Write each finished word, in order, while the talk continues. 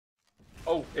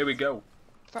Oh, here we go.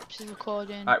 Fraps is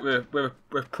recording. Right, we're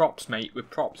props, mate. We're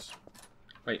props.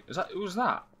 Wait, who's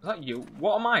that? Is that you?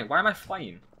 What am I? Why am I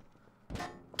flying?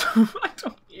 I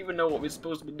don't even know what we're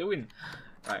supposed to be doing.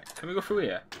 Right, can we go through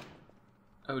here?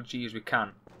 Oh jeez, we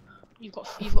can. You've got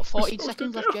 14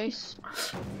 seconds left, Jace.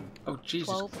 Oh Jesus.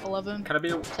 12, 11. Can I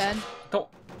be 10. I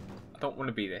don't want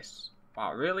to be this.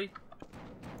 Wow, really?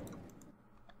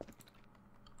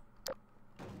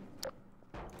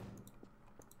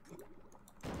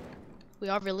 We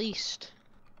are released.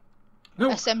 No.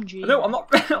 SMG. No, I'm not.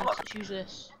 Let's use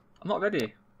this. I'm not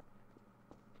ready.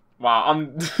 Wow,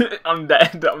 I'm I'm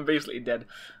dead. I'm basically dead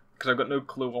because I've got no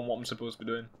clue on what I'm supposed to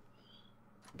be doing.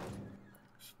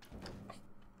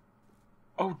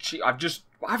 Oh gee, I just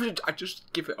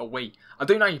give it away. I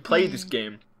don't know how you play this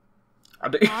game. I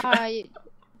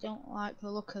don't like the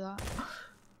look of that.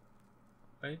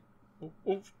 Hey,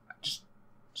 just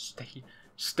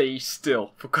stay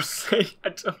still for God's sake. I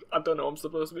don't know what I'm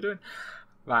supposed to be doing.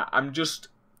 Right, I'm just.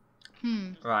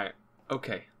 Right,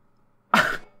 okay.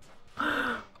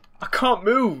 I can't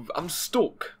move. I'm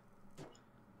stuck.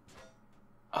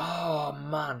 Oh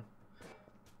man,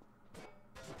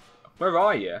 where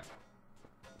are you?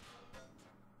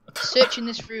 Searching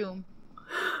this room.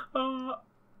 I'm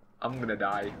gonna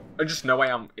die. I just know I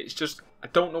am. It's just I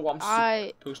don't know what I'm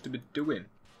supposed to be doing.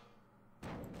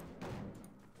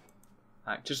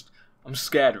 I'm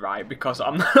scared, right? Because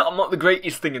I'm not the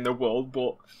greatest thing in the world,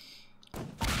 but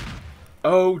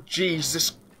oh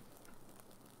Jesus,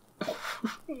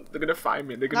 they're gonna find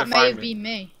me. They're gonna find me. That may have been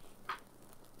me.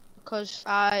 Because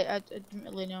I didn't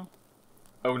really know.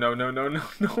 Oh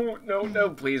no!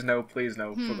 Please no! Please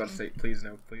no! For God's sake! Please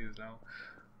no! Please no!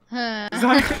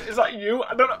 Is that you?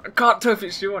 I don't know. I can't tell if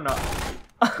it's you or not.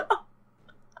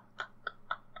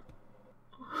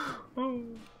 Oh.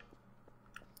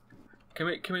 Can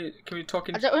we talk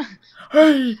in?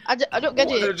 Hey! I don't get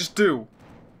it. What did I just do?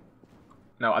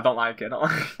 No, I don't like it.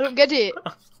 I don't get it.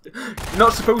 You're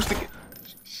not supposed to.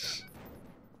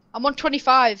 I'm on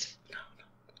 25.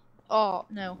 Oh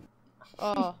no.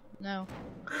 Oh no.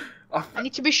 I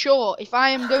need to be sure. If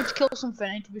I am going to kill something,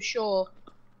 I need to be sure.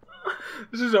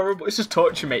 This is horrible. This is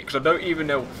torture, mate, because I don't even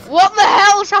know. What the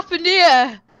hell's happened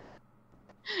here?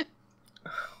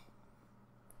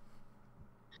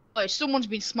 Oh, someone's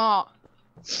been smart.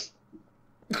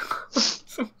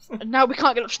 And now we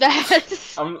can't get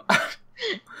upstairs.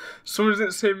 Someone's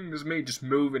the same as me, just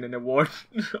moving in a ward.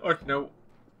 Or no.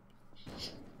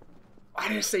 I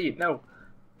didn't see it. No.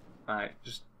 Alright,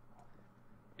 just.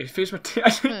 If he's my team,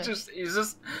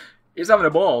 he's having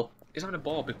a ball. He's having a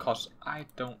ball because I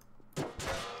don't.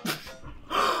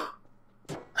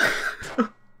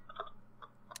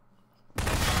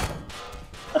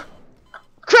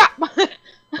 Crap!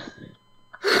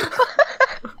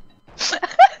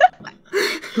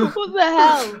 What the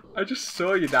hell? I just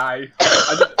saw you die.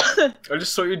 I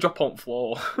just saw you drop on the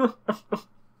floor.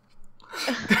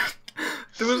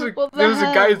 there was a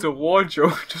guy in the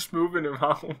wardrobe just moving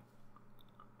around.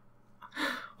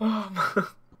 Oh man.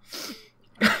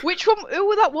 Which one? Who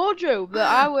was that wardrobe that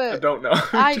I were? I don't know.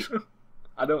 I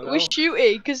don't know. We're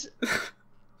shooting because.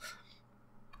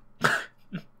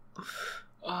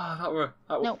 Oh, that were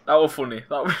funny.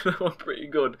 That were pretty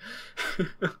good.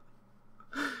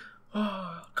 Oh,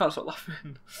 I can't stop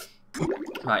laughing.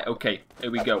 Right, okay, here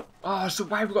we go. Oh, so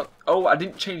why have we got? Oh, I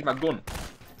didn't change my gun.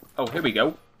 Oh, here we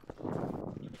go.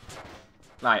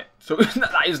 Right, so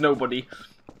that is nobody.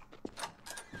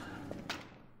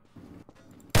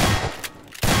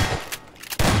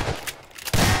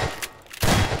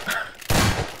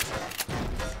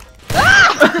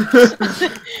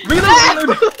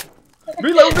 Reload!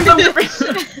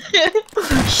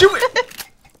 Shoot it!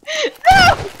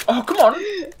 No! Oh, come on!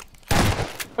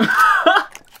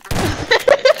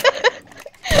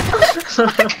 I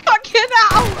can't get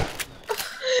out!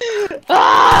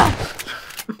 Ah!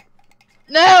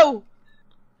 No!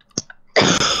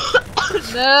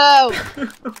 No!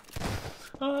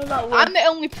 Oh, that was... I'm the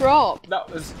only prop. That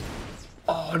was...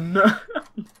 Oh no!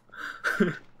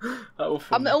 That was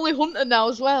funny. I'm the only hunter now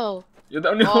as well. You're the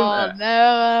only hunter? Oh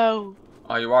no!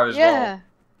 Oh, you are as well.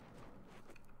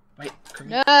 Wait,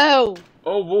 no!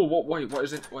 Oh, whoa, wait, what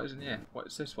is it? What is in here? What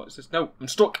is this? What is this? No, I'm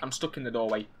stuck in the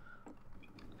doorway.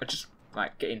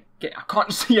 Right, get in. I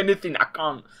can't see anything, I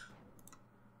can't.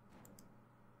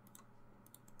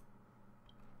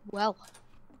 Well,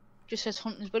 just says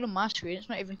hunting's been on my screen, it's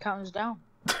not even counting us down.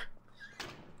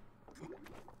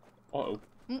 Uh-oh.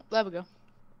 There we go.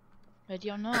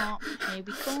 Ready or not, here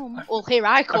we come. Well, here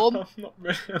I come. I'm not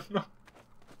ready, I'm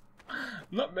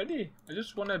not ready. I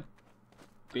just want to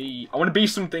be... I want to be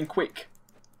something quick.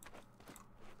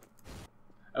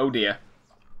 Oh dear.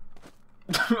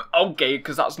 Okay,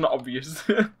 because that's not obvious.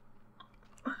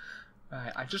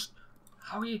 Right, I just...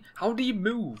 How do you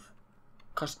move?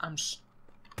 Because I'm...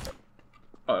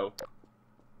 Uh-oh.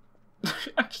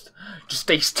 just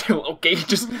stay still, okay?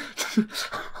 Just...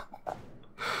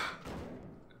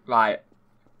 Right.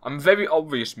 I'm very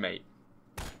obvious, mate.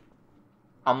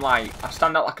 I'm like... I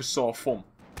stand out like a sore thumb.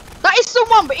 That is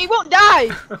someone, but he won't die!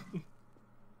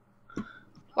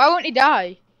 Why won't he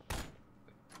die?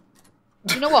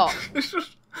 You know what?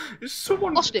 It's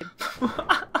someone... Lost him.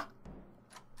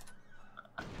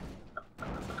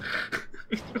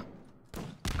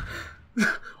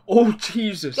 Oh,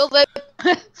 Jesus. Killed him.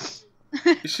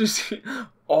 It's just...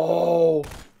 Oh.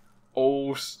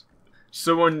 Oh.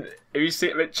 Someone... Have you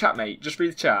seen the chat, mate? Just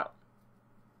read the chat.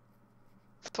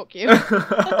 Fuck you.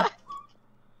 I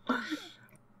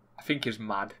think he's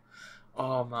mad.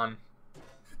 Oh, man.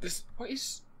 This... What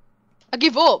is... I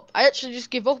give up. I actually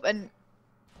just give up and...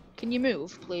 Can you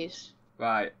move, please?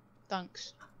 Right.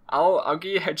 Thanks. I'll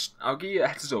give you a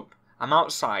heads up. I'm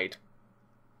outside.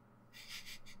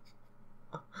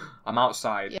 I'm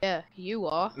outside. Yeah, you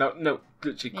are. No,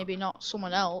 literally. Maybe not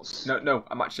someone else. No,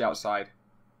 I'm actually outside.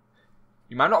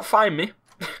 You might not find me,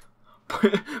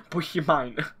 but you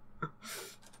might.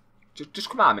 Just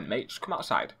come out a minute, mate. Just come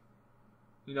outside.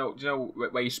 Do you know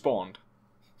where you spawned?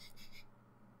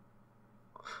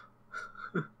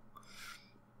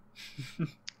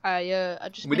 I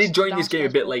just. We did join this game a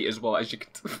bit late as well, as you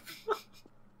can.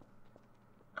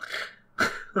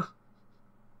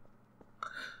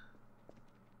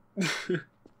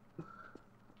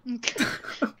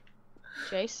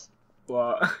 Chase.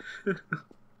 What?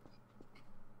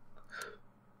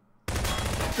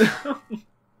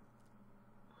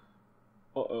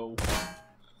 Uh-oh.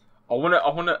 I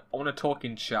wanna talk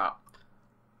in chat.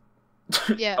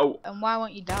 Yeah. Oh. And why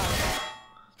won't you die?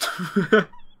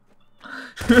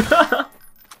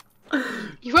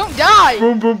 You won't die.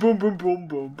 Boom boom boom boom boom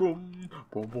boom boom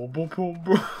boom boom boom boom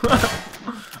boom.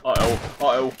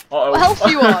 Uh-oh. What health are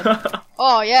you on?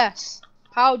 Oh yes.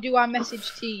 How do I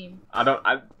message team?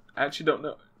 I actually don't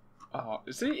know. Oh,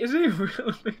 is he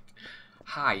really?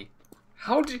 Hi.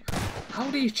 How do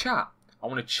you chat? I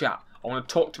want to chat. I want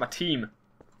to talk to my team.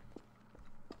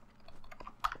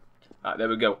 Right, there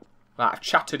we go. Right, I've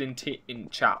chatted in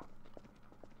chat.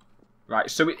 Right,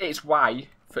 so it's Y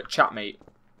for chat, mate.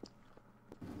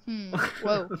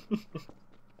 Whoa.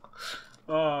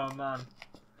 Oh man.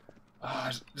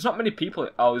 Oh, there's not many people.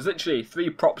 Oh, there's literally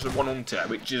 3 props and 1 hunter,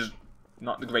 which is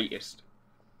not the greatest.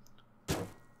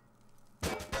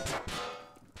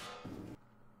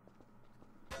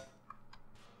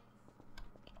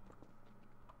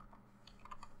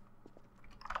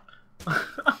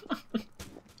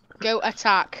 Go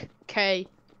attack. K.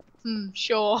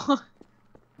 Sure.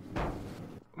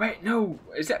 Wait, no.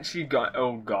 It's actually got...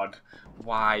 Oh, God.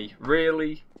 Why?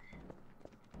 Really?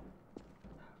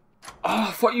 Oh,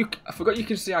 I forgot you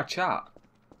can see our chat.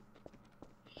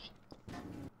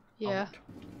 Yeah.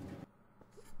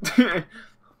 Oh.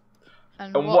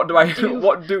 And what do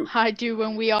I do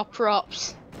when we are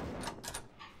props?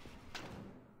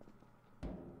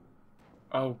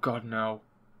 Oh, God, no.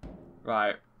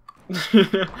 Right.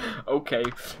 Okay,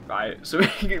 right. So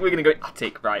we're gonna go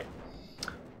attic, right?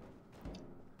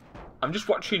 I'm just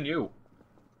watching you.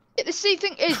 The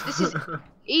thing is, this is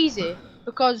easy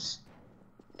because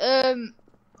oh,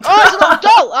 it's a little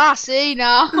doll. Ah, see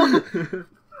now.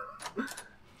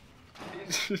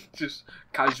 Just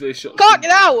casually shut. Can't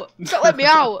get out. Don't let me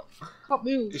out. Can't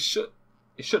move. It's shut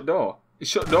door. It's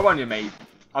shut door on you, mate.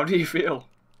 How do you feel?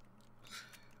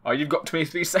 Oh, you've got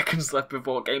 23 seconds left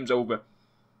before game's over.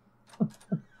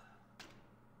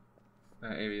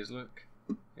 Here he is, look.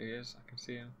 Here he is, I can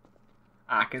see him.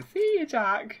 I can see you,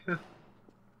 Jack!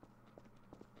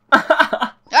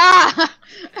 Ah!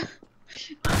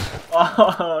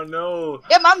 Oh, no!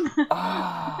 Yeah, man!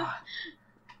 Oh,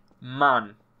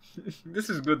 man. This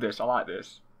is good, this. I like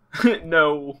this.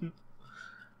 No.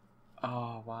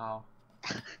 Oh, wow.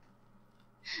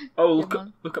 Oh,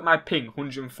 look at my ping,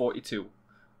 142.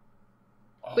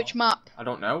 Oh, which map? I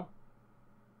don't know.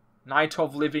 Night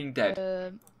of Living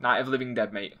Dead. Night of Living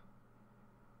Dead, mate.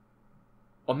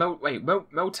 Or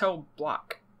Motel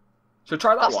Black. So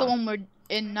try that one. That's the one we're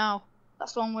in now.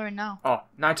 That's the one we're in now. Oh,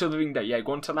 Night of Living Dead. Yeah,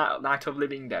 go on to Night of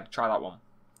Living Dead. Try that one.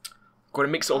 Got to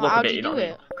mix it all up a bit, you know what I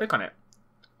mean? Click on it.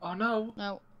 Oh, no.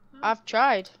 No. I've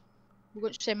tried. We're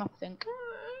going to the same map, I think.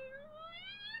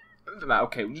 Right,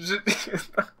 okay.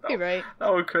 You're right.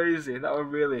 That was crazy. That was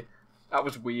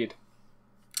weird.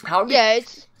 How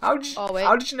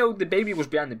did you know the baby was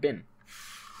behind the bin?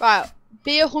 Right,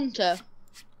 be a hunter.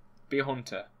 Be a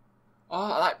hunter.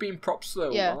 Oh, I like being props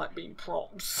though. Yeah. I like being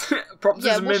props. Props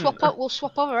Yeah, is mint. we'll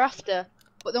swap over after,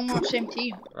 but then we're on the same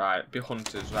team. Right, be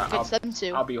hunters. Right, It's them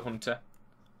two. I'll be a hunter.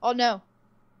 Oh no.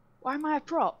 Why am I a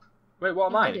prop? Wait, what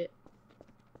am I?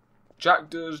 Jack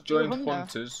does join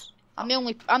hunters. I'm the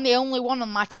only one on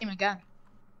my team again.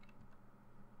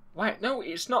 Wait, no,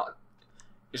 it's not.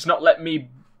 It's not let me.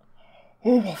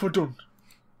 Oh, what have I done?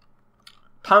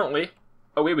 Apparently.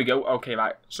 Oh, here we go. Okay,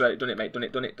 right. So, done it, mate. Done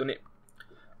it.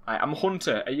 Right, I'm a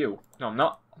hunter. Are you? No, I'm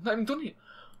not. I've not even done it.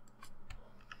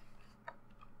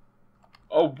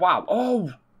 Oh, wow.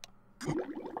 Oh!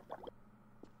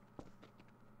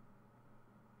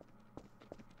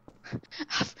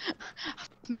 I've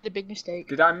made a big mistake.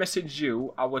 Did I message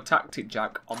you, our tactic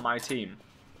Jack, on my team?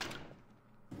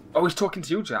 Oh, he's talking to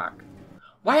you, Jack.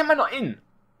 Why am I not in?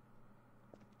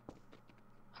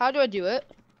 How do I do it?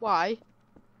 Why?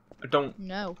 I don't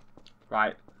know.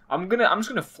 Right. I'm just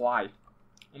gonna fly.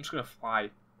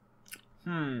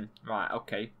 Right,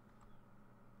 okay.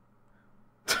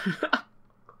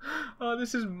 Oh,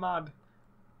 this is mad.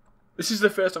 This is the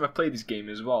first time I played this game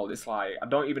as well. It's like I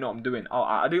don't even know what I'm doing. Oh,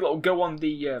 I did a little go on the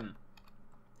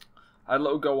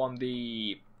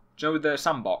do you know the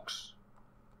sandbox?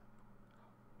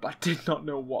 But I did not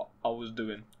know what I was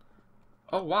doing.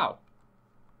 Oh wow.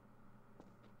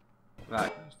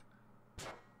 Right.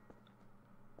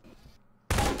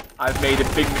 I've made a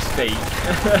big mistake.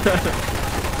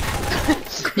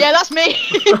 Yeah, that's me.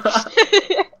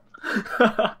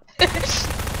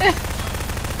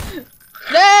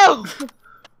 No!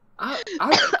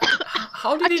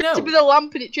 How did he know? I took to the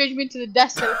lamp and it changed me into the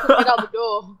desk and I couldn't get out the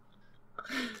door.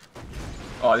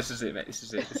 Oh, this is it, mate. This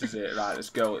is it. Right, let's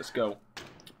go.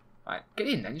 Right, get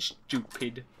in then,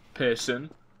 stupid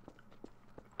person.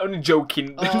 Only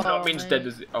joking. Oh, Not means dead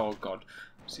as it. Oh god.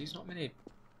 See, he's not many.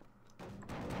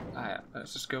 Alright,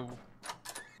 let's just go.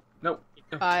 No.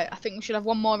 Alright, I think we should have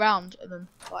one more round and then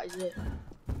that is it.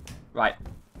 Right.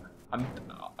 I'm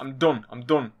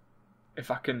done.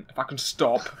 If I can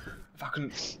stop.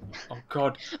 Oh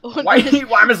god. Why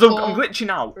am I so I'm glitching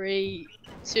out? 3,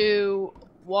 2,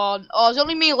 1. Oh, there's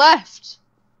only me left.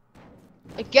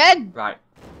 Again. Right.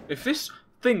 If this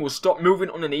thing will stop moving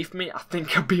underneath me, I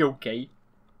think I'll be okay.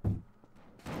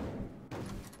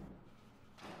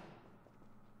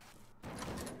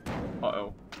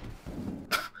 Uh-oh.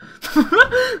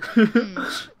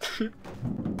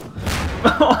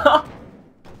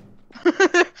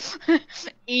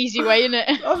 Easy way,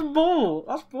 innit?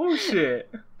 That's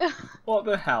bullshit. What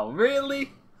the hell?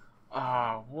 Really?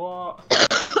 Ah, what?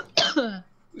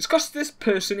 It's because this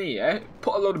person here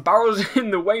put a load of barrels in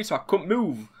the way so I couldn't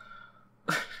move.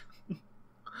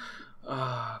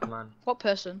 Ah, man. What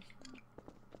person?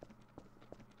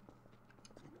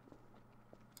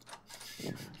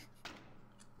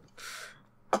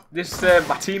 This,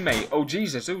 my teammate. Oh,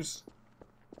 Jesus, who's...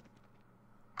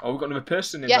 Oh, we've got another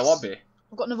person in the lobby.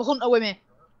 I've got another hunter with me.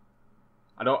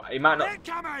 He might not...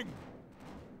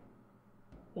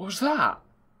 What was that?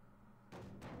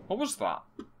 What was that?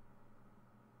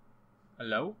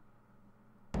 Hello?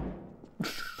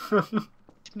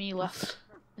 It's me left.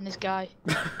 And this guy.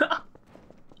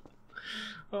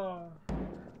 Oh,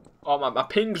 my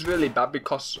ping's really bad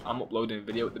because I'm uploading a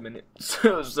video at the minute.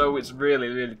 So it's really,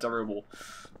 really terrible.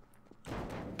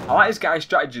 I like this guy's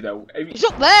strategy though. He's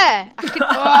up there! I can't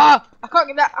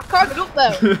get that. I can't get up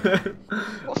there.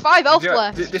 What, 5 health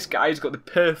left? This guy's got the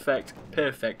perfect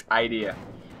idea.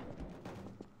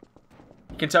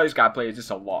 You can tell this guy plays this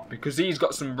a lot because he's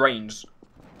got some brains.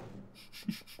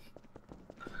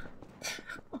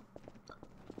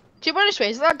 To be honest with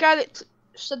you, is that guy that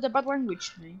said the bad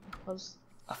language to me? Because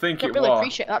I think I don't really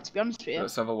appreciate that, to be honest with you.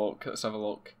 Let's have a look.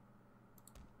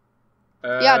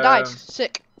 Yeah, I died.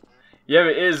 Sick. Yeah,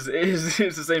 it is.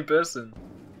 It's the same person.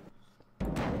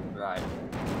 Right.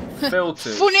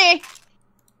 Filters. Funny!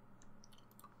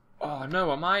 Oh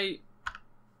no, am I...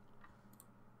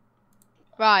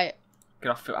 Right.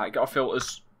 Get off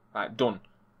filters. Right, done.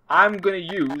 I'm gonna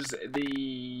use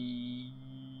the...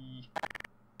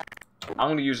 I'm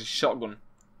gonna use a shotgun.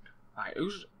 Right,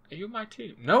 are you on my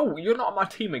team? No, you're not on my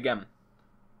team again.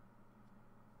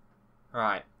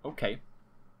 Right, okay.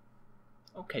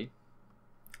 Okay.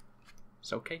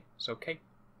 It's okay.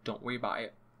 Don't worry about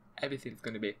it. Everything's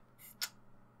gonna be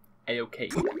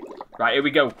A-okay. Right, here we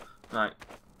go. Right.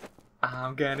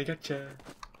 I'm gonna get you.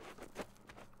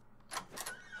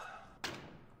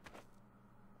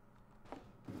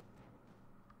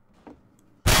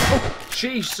 Oh,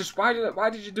 Jesus! Why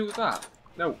did you do that?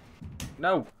 No.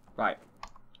 Right.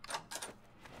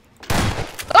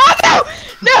 Oh no!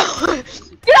 No!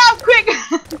 Get out quick!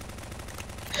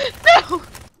 No!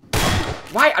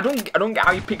 Why? I don't get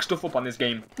how you pick stuff up on this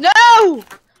game. No!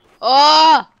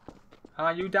 Oh!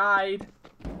 Ah, you died.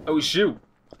 Oh, it's you.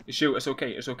 It's you. It's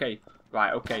okay. It's okay.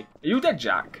 Right, okay. Are you dead,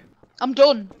 Jack? I'm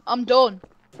done. I'm done.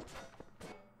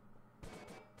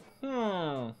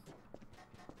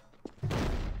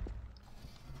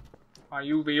 Are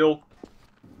you real?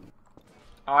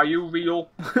 Are you real?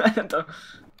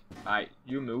 Right,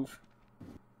 you move.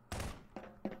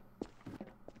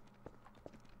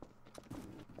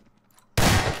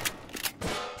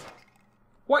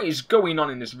 What is going on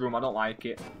in this room? I don't like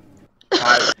it.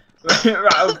 Right,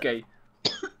 right, okay.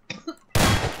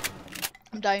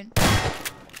 I'm dying.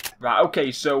 Right,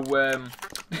 okay, so,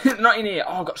 not in here.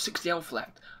 Oh, I've got 60 health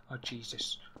left. Oh,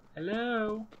 Jesus.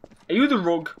 Hello? Are you the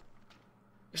rug?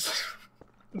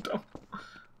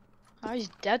 Oh, he's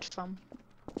dead, fam.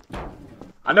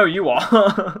 I know you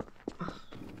are.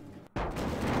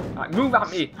 Right, move at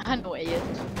me. I know what he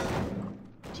is.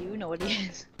 Do you know what he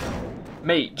is?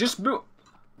 Mate, just move.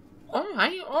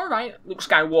 Alright. Luke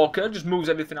Skywalker just moves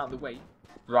everything out of the way.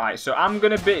 Right, so I'm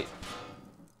gonna be...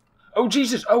 Oh,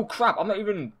 Jesus. Oh, crap. I'm not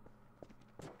even,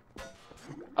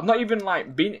 like,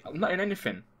 I'm not in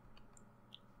anything.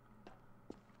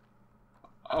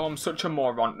 Oh, I'm such a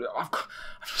moron. I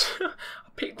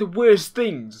picked the worst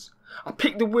things. I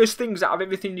picked the worst things out of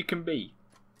everything you can be.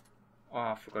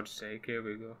 Oh, for God's sake. Here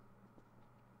we go.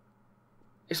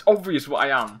 It's obvious what I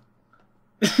am.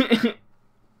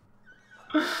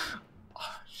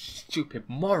 Oh, stupid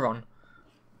moron.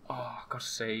 Oh, God's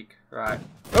sake. Right.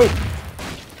 Oh!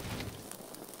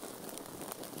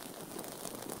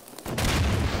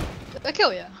 Did I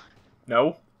kill you?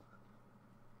 No.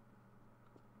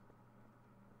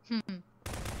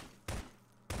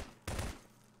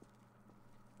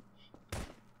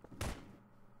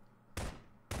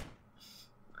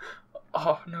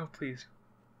 Oh, no, please.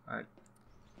 Alright.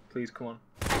 Please, come on.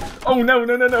 Oh, no.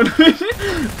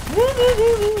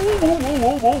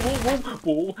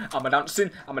 I'm a dancing.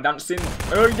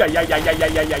 Oh, yeah.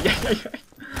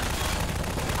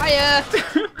 Hiya!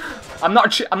 I'm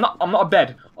not a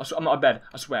bed. I'm not a bed.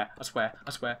 I swear.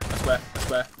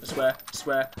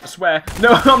 No,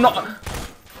 I'm not.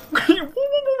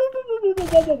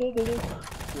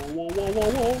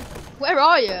 Where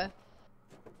are you?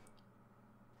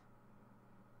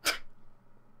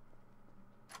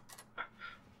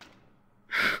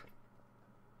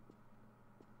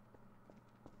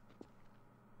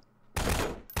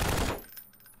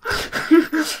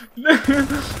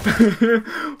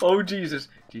 Oh, Jesus.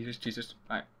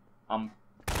 Right.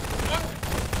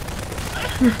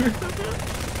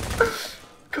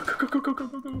 Go.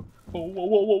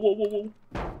 Whoa.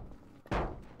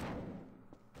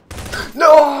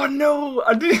 No,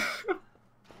 I didn't.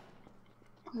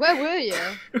 Where were you?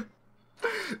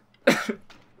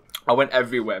 I went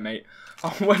everywhere, mate.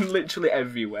 I went literally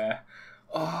everywhere.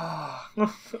 Oh,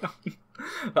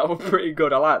 that was pretty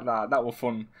good. I like that. That was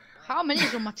fun. How many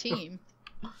is on my team?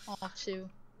 Oh, 2.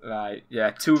 Right,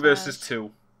 yeah, 2 versus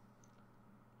 2.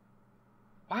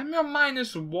 Why am I on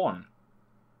 -1?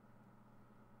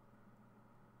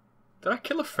 Did I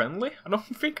kill a friendly? I don't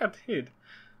think I did.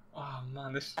 Oh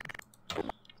man, this.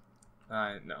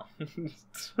 Right, no.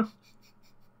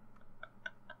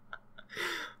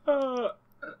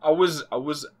 I was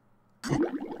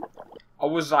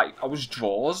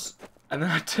drawers, and then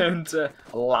I turned to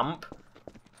a lamp.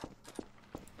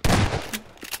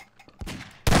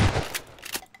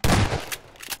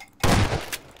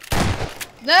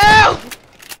 No!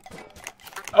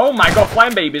 Oh my God,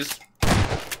 flying babies!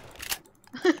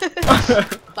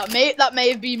 that may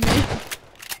have been me.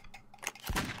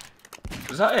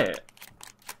 Is that it?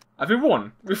 Have we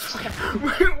won?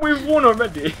 We've won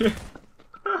already.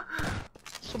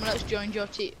 Someone else joined our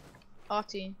team.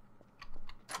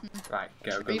 Right,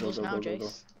 go.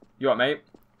 Jace. You what, mate?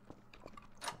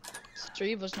 It's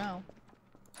 3 of us now.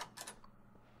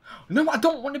 No, I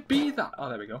don't want to be that. Oh,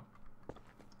 there we go.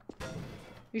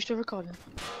 You still recording?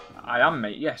 I am,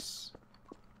 mate. Yes.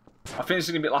 I think this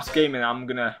is gonna be the last game, and I think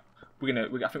we're gonna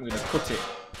cut it.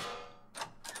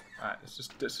 Right, it's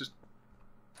just.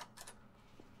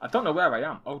 I don't know where I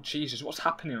am. Oh Jesus, what's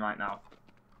happening right now?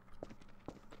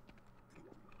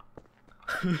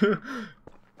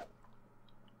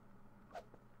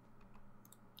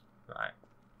 Right.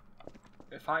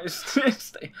 If I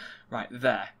stay right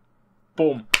there,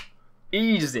 boom,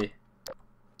 easy.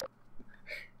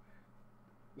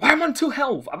 Why am I on 2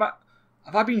 health? Have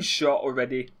I been shot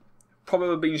already?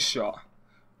 Probably been shot.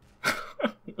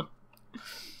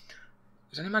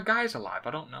 Is any of my guys alive?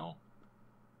 I don't know.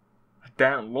 I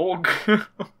don't look.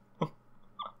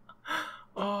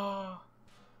 Oh.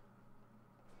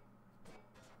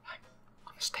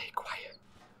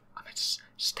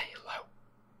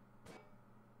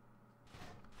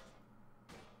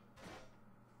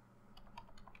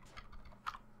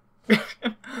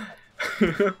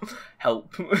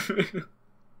 Help.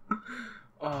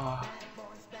 Oh.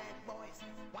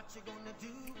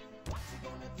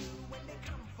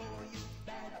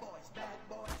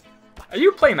 Are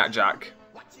you playing that, Jack?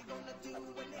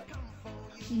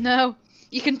 No,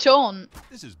 you can taunt.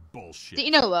 This is bullshit. Did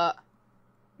you know that?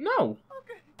 No.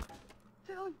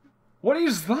 What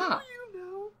is that?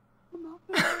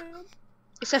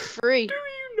 It's a free. Do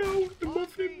you know the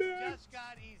Muffin Man?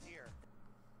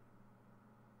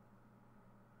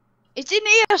 It's in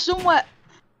here somewhere.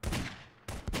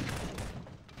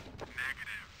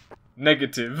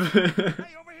 Negative. Hey,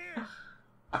 over here.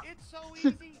 It's so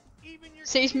easy. Even your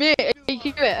See, it's me. You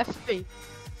can do it. FB.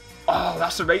 Oh,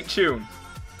 that's a great tune.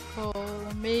 Call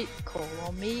on me. Call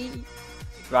on me.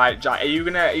 Right, Jack, are you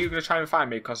gonna try and find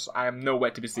me? Because I am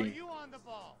nowhere to be Are seen. you on the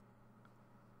ball?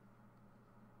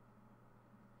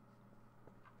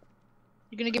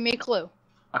 You're gonna give me a clue.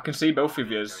 I can see both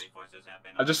of yous.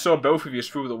 I just saw both of yous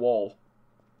through the wall.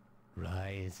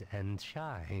 Rise and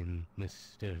shine,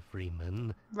 Mr.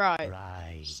 Freeman. Right.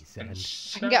 Rise and I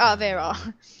can get out of here.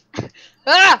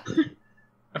 Ah!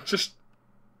 I'm just.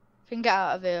 If I can get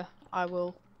out of here, I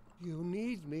will. You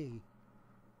need me.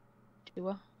 Do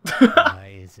I?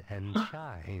 rise and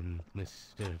shine,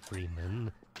 Mr.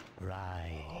 Freeman.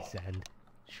 Rise and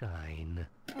shine.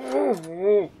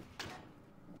 Oh,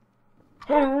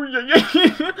 oh yeah, yeah.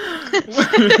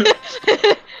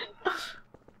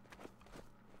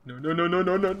 No, no, no, no,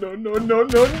 no, no, no, no, no,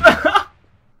 no.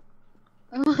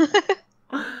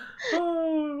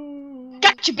 Oh.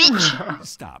 Gotcha, bitch!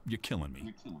 Stop! You're killing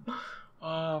me.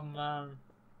 Oh man,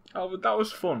 oh, that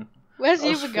was fun. Where's That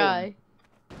the was other guy?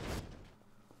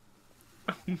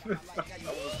 fun.